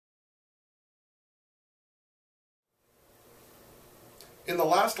In the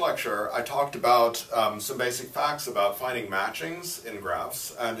last lecture, I talked about some basic facts about finding matchings in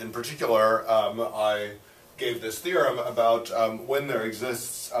graphs, and in particular, I gave this theorem about when there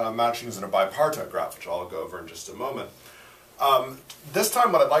exists matchings in a bipartite graph, which I'll go over in just a moment. This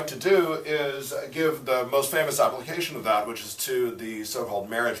time what I'd like to do is give the most famous application of that, which is to the so-called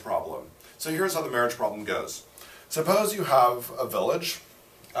marriage problem. So here's how the marriage problem goes. Suppose you have a village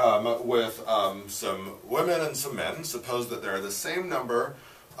with some women and some men. Suppose that there are the same number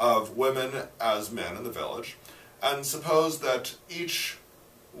of women as men in the village. And suppose that each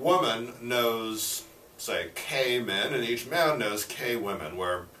woman knows, say, k men, and each man knows k women,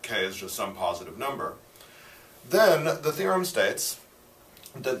 where k is just some positive number. Then the theorem states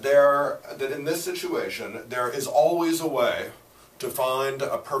that in this situation there is always a way to find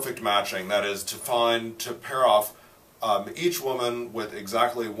a perfect matching, that is, to pair off each woman with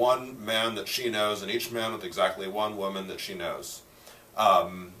exactly one man that she knows and each man with exactly one woman that she knows.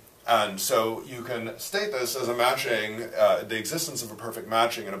 And so you can state this as a matching, the existence of a perfect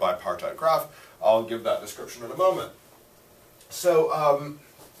matching in a bipartite graph. I'll give that description in a moment. So,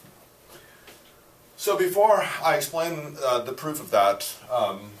 so before I explain the proof of that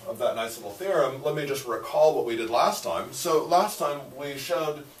nice little theorem, let me just recall what we did last time. So last time we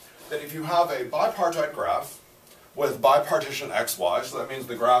showed that if you have a bipartite graph with bipartition xy, so that means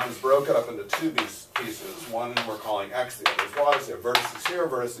the graph is broken up into two pieces. One we're calling x, the other is y, so you have vertices here,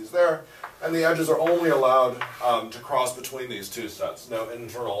 vertices there, and the edges are only allowed to cross between these two sets, no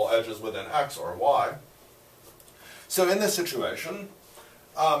internal edges within x or y. So in this situation,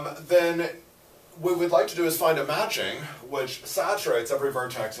 then what we'd like to do is find a matching which saturates every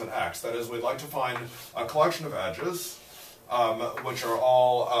vertex in x. That is, we'd like to find a collection of edges which are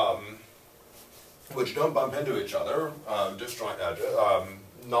all which don't bump into each other, disjoint edges,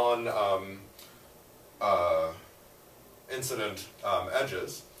 incident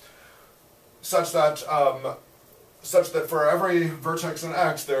edges, such that for every vertex in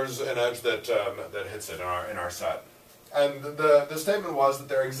x there's an edge that hits it in our set. And the statement was that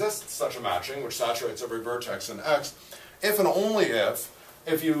there exists such a matching which saturates every vertex in x if and only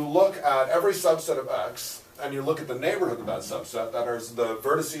if you look at every subset of x and you look at the neighborhood of that subset, that is the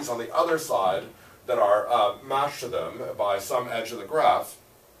vertices on the other side that are matched to them by some edge of the graph,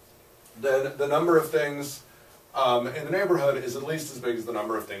 then the number of things in the neighborhood is at least as big as the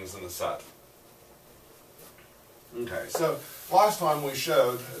number of things in the set. Okay, so last time we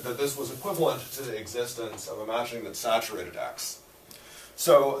showed that this was equivalent to the existence of a matching that saturated x.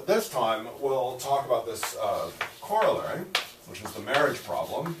 So this time we'll talk about this corollary, which is the marriage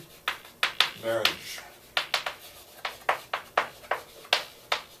problem.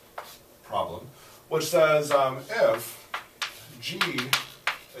 Which says if G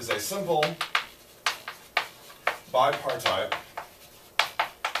is a simple bipartite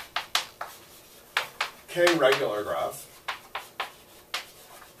k-regular graph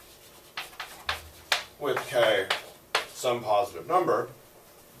with k some positive number,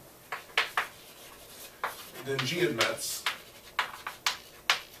 then G admits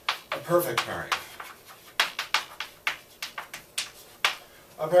a perfect pairing.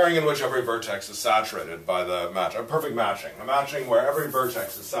 A pairing in which every vertex is saturated by the match, a perfect matching, a matching where every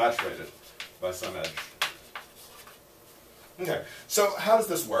vertex is saturated by some edge. Okay, so how does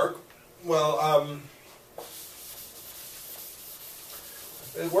this work? Well,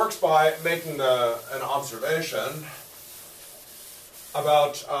 it works by making an observation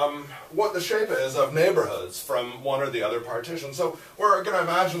about what the shape is of neighborhoods from one or the other partition. So we're going to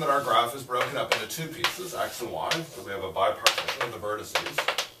imagine that our graph is broken up into two pieces, x and y. So we have a bipartition of the vertices.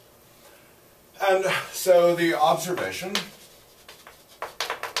 And so the observation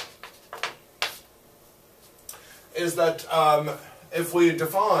is that if we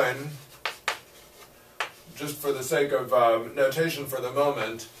define, just for the sake of notation for the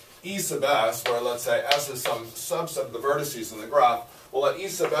moment, E sub s, where let's say s is some subset of the vertices in the graph, we'll let E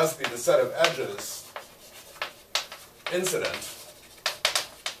sub s be the set of edges incident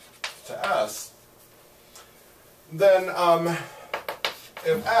to s. Then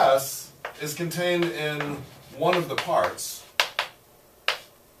if s is contained in one of the parts,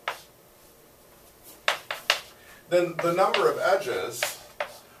 then the number of edges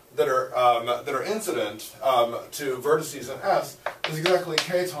that are incident to vertices in S is exactly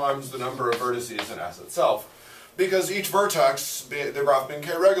k times the number of vertices in S itself, because each vertex, the graph being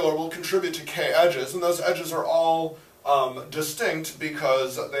k-regular, will contribute to k edges, and those edges are all distinct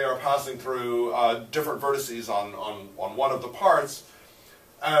because they are passing through different vertices on one of the parts,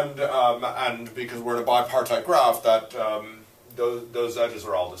 and because we're in a bipartite graph, that those edges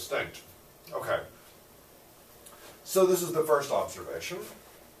are all distinct. Okay. So this is the first observation.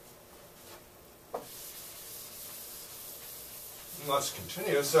 And let's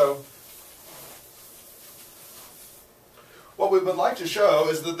continue. So what we would like to show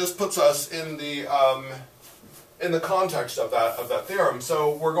is that this puts us in the context of that theorem.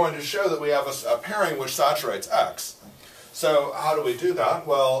 So we're going to show that we have a pairing which saturates X. So how do we do that?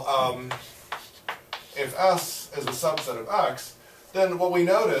 Well, if S is a subset of X, then what we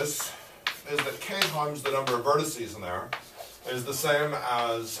notice is that k times the number of vertices in there is the same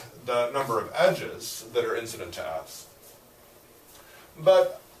as the number of edges that are incident to S.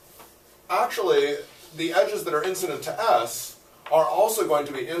 But actually, the edges that are incident to S are also going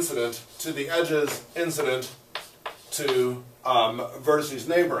to be incident to the edges incident to vertices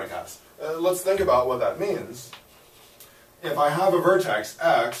neighboring S. Let's think about what that means. If I have a vertex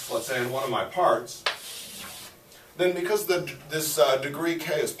X, let's say in one of my parts, then because this degree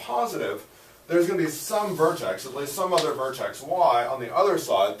k is positive, there's going to be some vertex, at least some other vertex y, on the other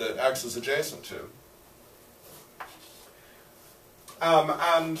side that X is adjacent to.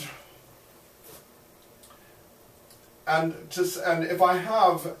 And if I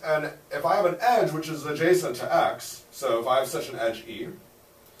have an edge which is adjacent to X, so if I have such an edge E,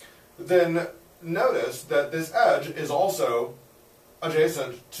 then notice that this edge is also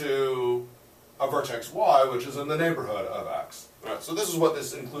adjacent to a vertex Y, which is in the neighborhood of X. Right? So this is what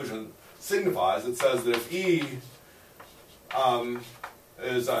this inclusion signifies. It says that if E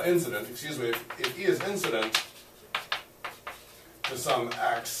is incident, if E is incident to some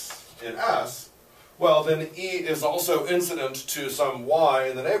X in S, well, then E is also incident to some Y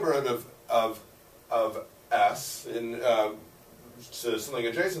in the neighborhood of S, to something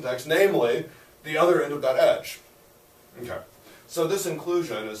adjacent to X, namely the other end of that edge. Okay. So this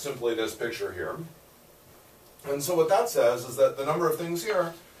inclusion is simply this picture here. And so what that says is that the number of things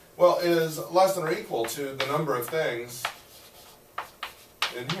here, well, is less than or equal to the number of things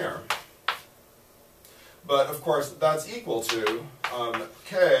in here. But of course, that's equal to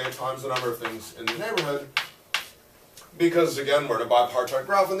k times the number of things in the neighborhood, because again, we're in a bipartite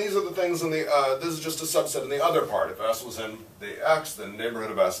graph, and these are the things in the, this is just a subset in the other part. If S was in the X, then the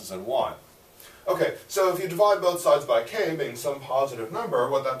neighborhood of S is in Y. Okay, so if you divide both sides by k, being some positive number,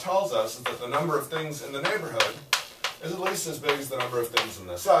 what that tells us is that the number of things in the neighborhood is at least as big as the number of things in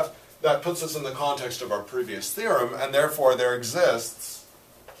the set. That puts us in the context of our previous theorem, and therefore there exists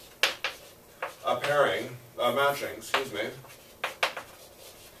a pairing, a matching,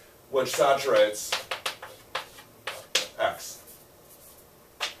 which saturates X.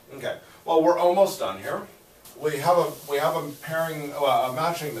 Okay, well, we're almost done here. We have a pairing, a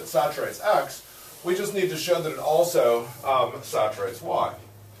matching that saturates X. We just need to show that it also saturates Y.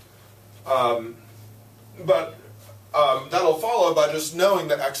 But that'll follow by just knowing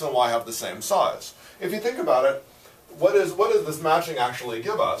that X and Y have the same size. If you think about it, what does this matching actually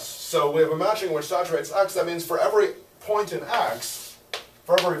give us? So we have a matching which saturates X. That means for every point in X,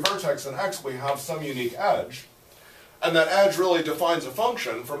 for every vertex in X, we have some unique edge. And that edge really defines a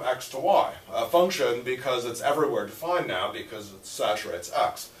function from X to Y. A function because it's everywhere defined now because it saturates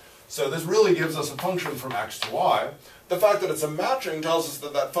X. So this really gives us a function from X to Y. The fact that it's a matching tells us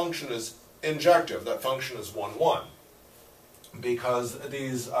that that function is injective. That function is 1, 1. Because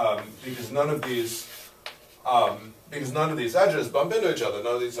none of these edges bump into each other.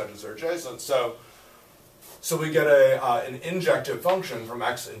 None of these edges are adjacent. So we get an injective function from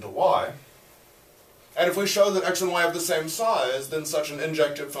X into Y. And if we show that X and Y have the same size, then such an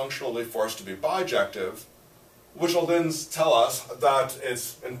injective function will be forced to be bijective, which will then tell us that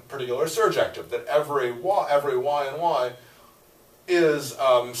it's in particular surjective, that every Y in Y is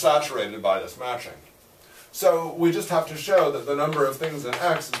saturated by this matching. So we just have to show that the number of things in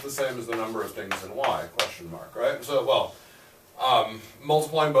X is the same as the number of things in Y, question mark, right? So, well,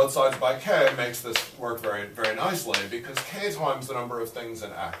 multiplying both sides by k makes this work very, very nicely, because k times the number of things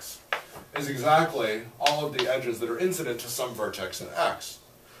in X is exactly all of the edges that are incident to some vertex in X.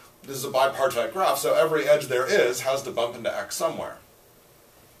 This is a bipartite graph, so every edge there is has to bump into X somewhere.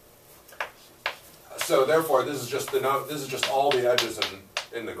 So therefore, this is just all the edges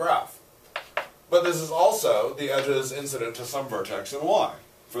in the graph. But this is also the edges incident to some vertex in Y,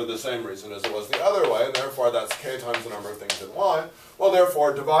 for the same reason as it was the other way, and therefore that's k times the number of things in Y. Well,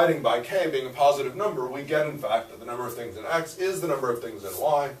 therefore, dividing by k being a positive number, we get, in fact, that the number of things in X is the number of things in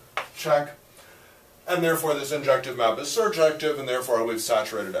Y. Check. And therefore, this injective map is surjective, and therefore we've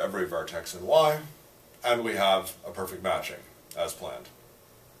saturated every vertex in Y, and we have a perfect matching, as planned.